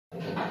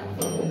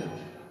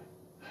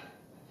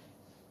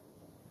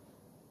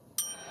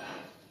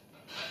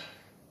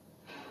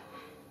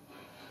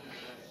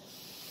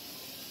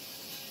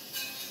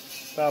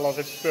Täällä on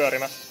sitten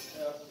pyörimä.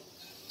 Joo.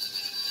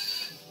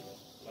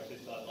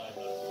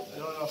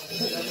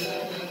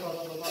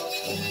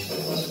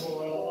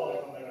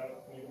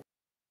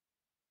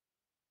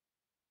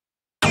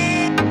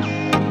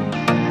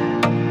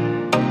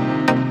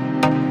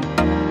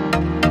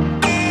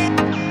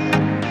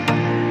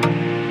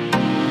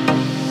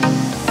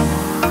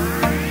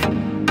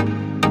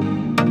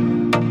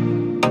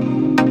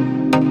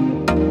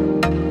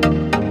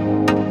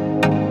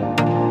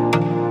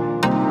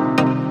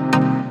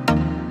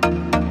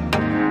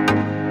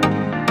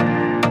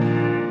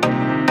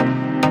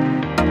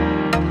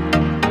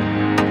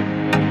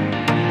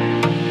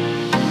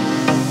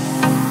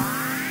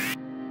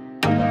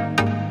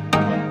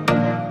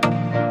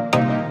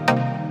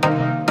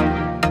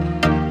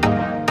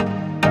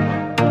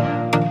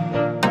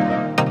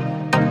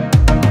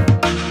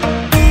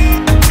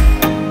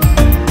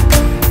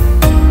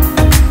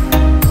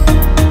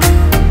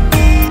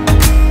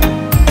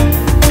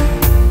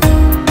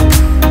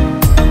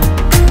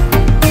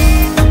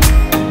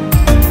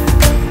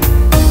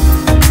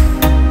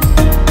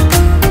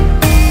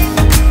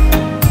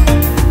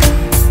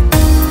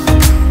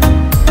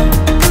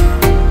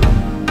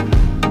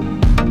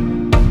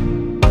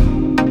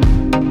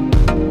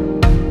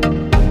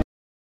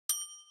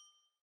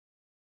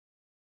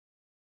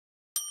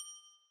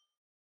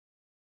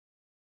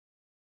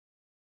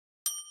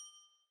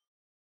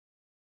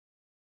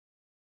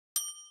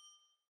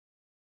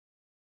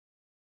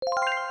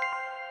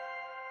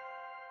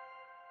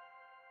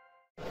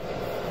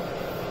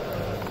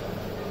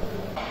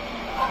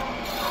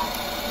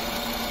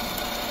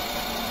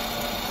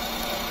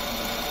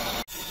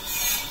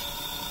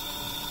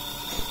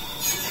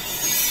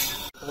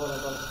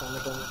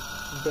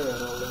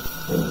 B-rollin.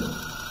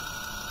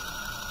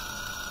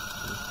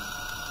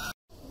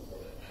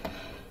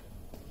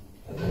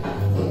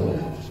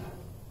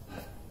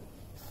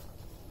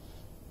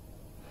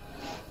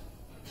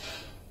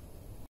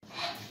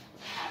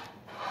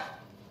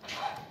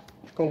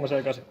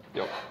 Kolmoseikäsi.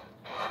 Joo.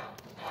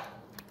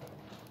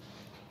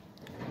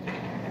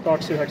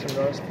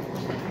 219.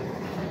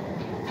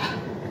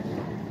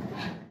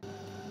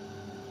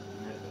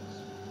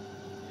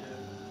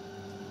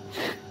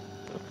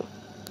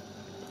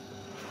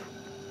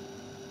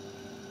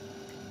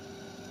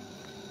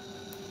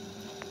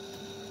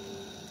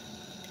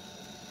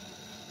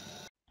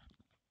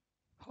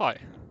 Hi.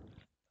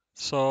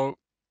 So,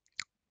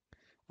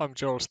 I'm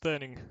Joel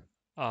Stening,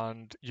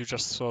 and you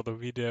just saw the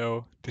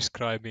video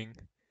describing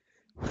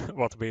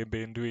what we've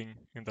been doing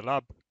in the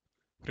lab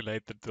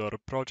related to our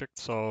project.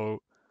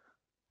 So,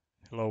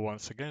 hello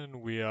once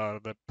again. We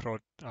are the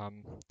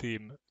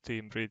team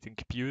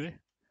Rethink Beauty,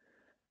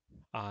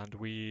 and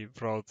we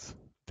wrote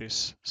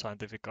this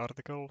scientific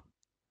article,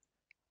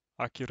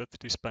 Accurate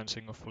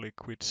Dispensing of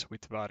Liquids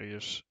with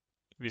Various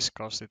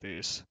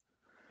Viscosities.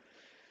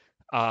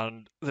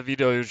 And the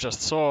video you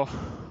just saw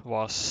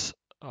was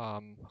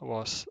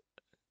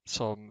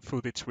some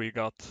footage we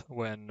got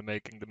when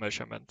making the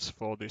measurements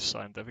for this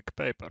scientific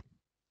paper.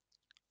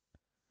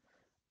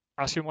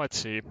 As you might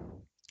see,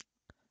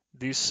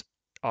 this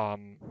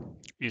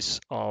is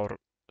our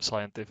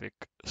scientific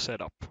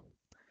setup.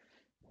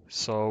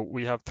 So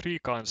we have three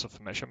kinds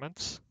of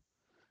measurements.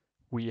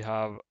 We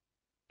have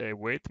a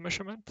weight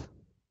measurement,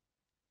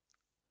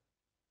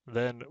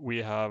 then we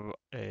have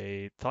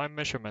a time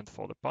measurement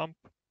for the pump,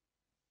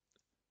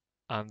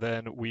 and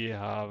then we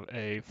have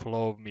a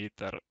flow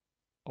meter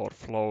or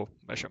flow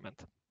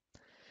measurement.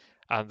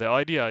 And the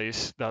idea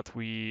is that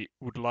we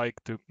would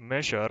like to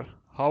measure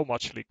how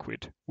much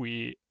liquid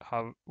we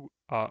have,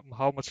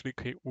 how much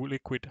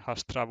liquid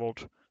has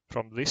traveled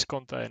from this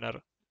container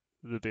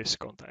to this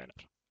container.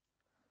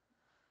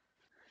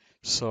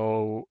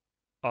 So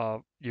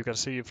you can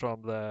see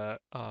from the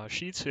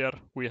sheets here,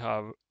 we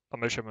have a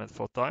measurement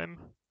for time,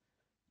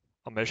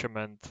 a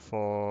measurement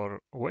for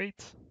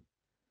weight,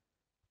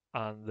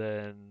 and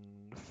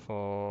then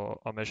for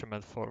a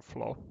measurement for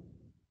flow.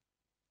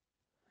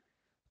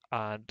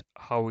 And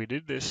how we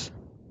did this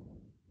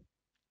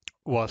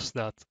was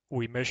that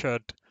we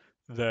measured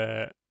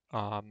the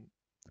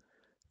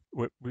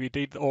we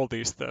did all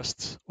these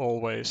tests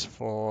always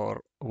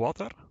for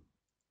water,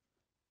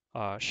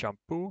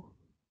 shampoo,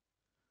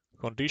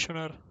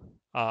 conditioner,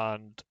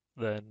 and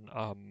then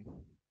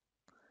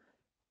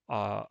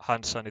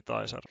hand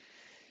sanitizer.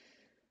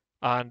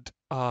 And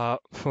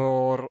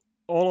for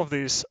all of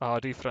these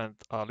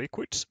different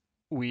liquids,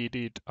 we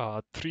did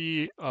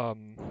 3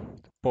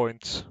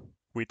 points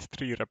with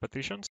 3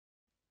 repetitions.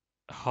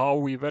 How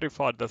we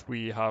verified that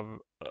we have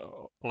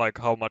like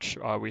how much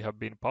we have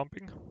been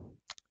pumping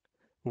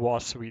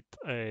was with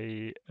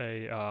a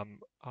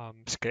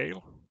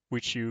scale,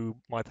 which you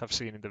might have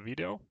seen in the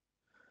video.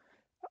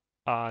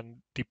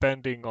 And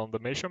depending on the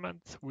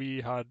measurement, we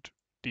had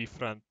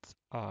different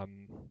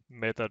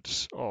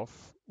methods of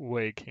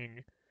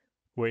weighting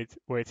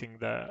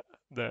the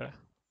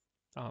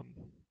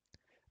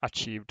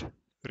achieved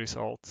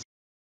results.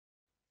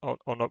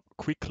 On a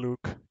quick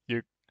look,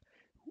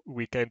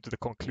 we came to the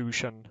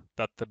conclusion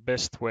that the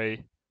best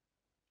way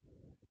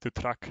to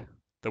track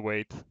the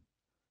weight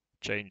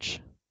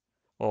change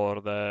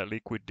or the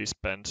liquid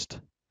dispensed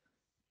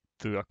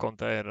to a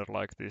container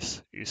like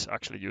this is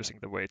actually using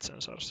the weight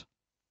sensors.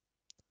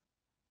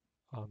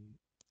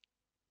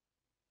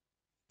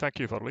 Thank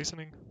you for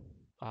listening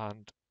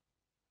and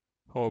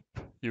hope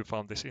you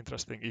found this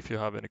interesting. If you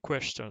have any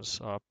questions,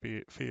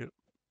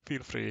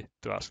 feel free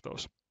to ask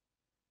those.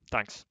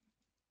 Thanks.